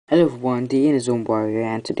Hello everyone, the Inazuma Warrior,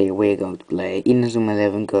 and today we're going to play Inazuma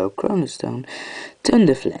 11 Go Chrono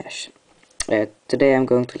Thunder Flash. Today I'm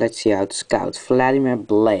going to let you how to scout Vladimir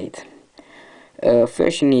Blade.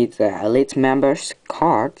 First you need a elite members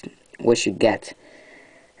card, which you get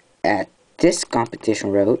at this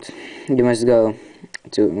competition road. You must go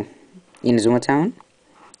to Inazuma Town,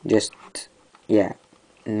 just, yeah,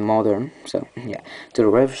 modern, so yeah, to the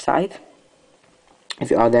Riverside.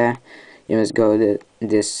 If you are there, you must go to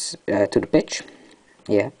the pitch,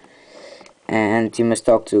 yeah, and you must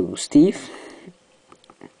talk to Steve,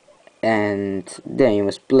 and then you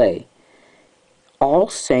must play All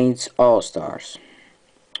Saints All-Stars.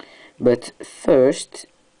 But first,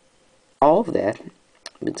 you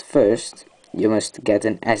must get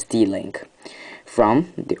an SD link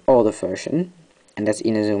from the older version, and that's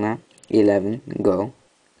Inazuma 11 Go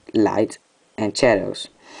Light and Shadows.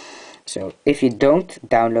 So if you don't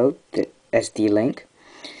download the SD link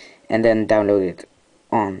and then download it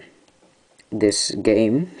on this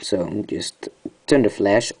game, so just Thunder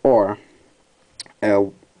Flash or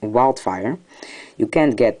Wildfire, you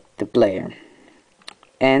can't get the player,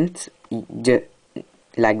 and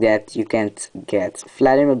like that you can't get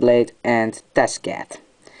Vladimir Blade and Tascat.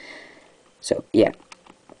 So yeah,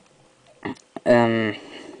 you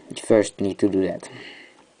first need to do that.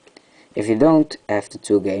 If you don't have the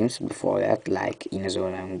two games before that, like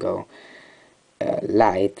Inazuma Go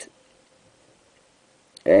Light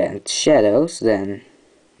and Shadows, then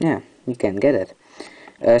yeah, you can get it.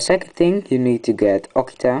 Second thing, you need to get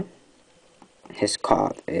Okita. His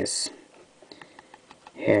card is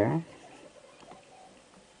here.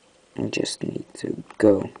 You just need to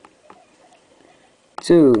go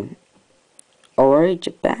to Ori,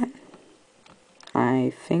 Japan.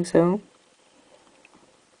 I think so.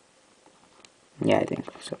 Yeah, I think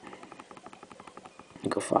so.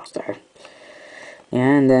 Go faster.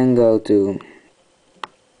 And then go to...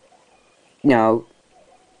 No.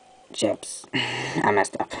 Chips. I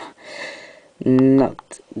messed up.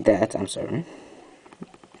 Not that, I'm sorry.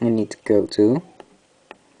 I need to go to...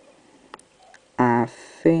 I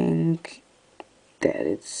think that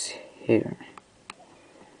it's here.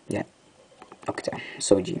 Yeah. Okita.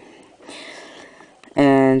 Soji.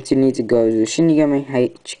 And you need to go to Shinigami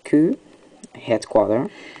HQ headquarter,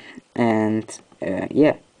 and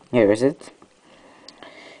yeah, here is it.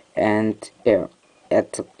 And here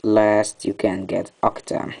at last you can get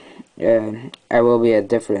Okita. I will be a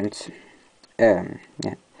different different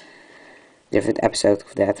episode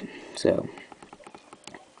of that. So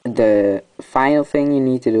the final thing you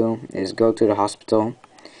need to do is go to the hospital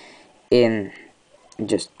in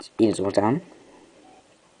just Inazuma Town,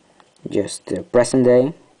 just the present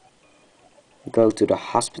day. Go to the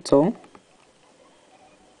hospital,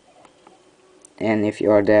 and if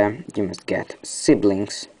you are there, you must get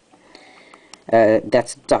siblings.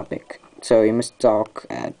 That's the topic. So you must talk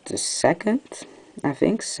at the second, I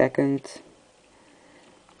think, second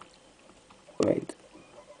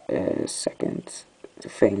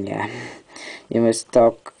thing, yeah. You must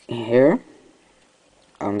talk here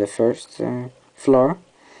on the first floor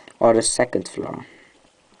or the second floor.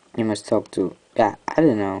 You must talk to, yeah, I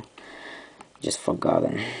don't know, just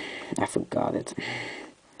forgotten. I forgot it.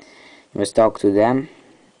 You must talk to them,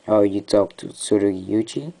 or you talk to Tsurugi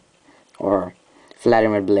Yuchi, or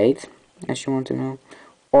Vladimir Blade, as you want to know,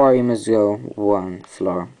 or you must go one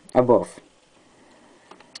floor above.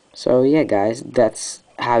 So yeah, guys, that's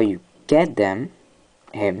how you get him.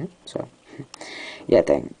 So yeah,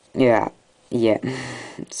 yeah.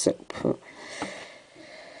 So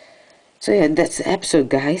yeah, that's the episode,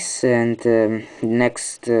 guys, and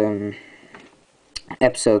next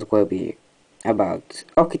episode will be about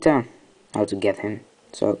Okita, how to get him.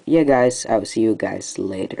 So yeah, guys, I'll see you guys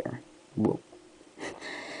later. Whoa.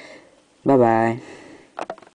 Bye bye.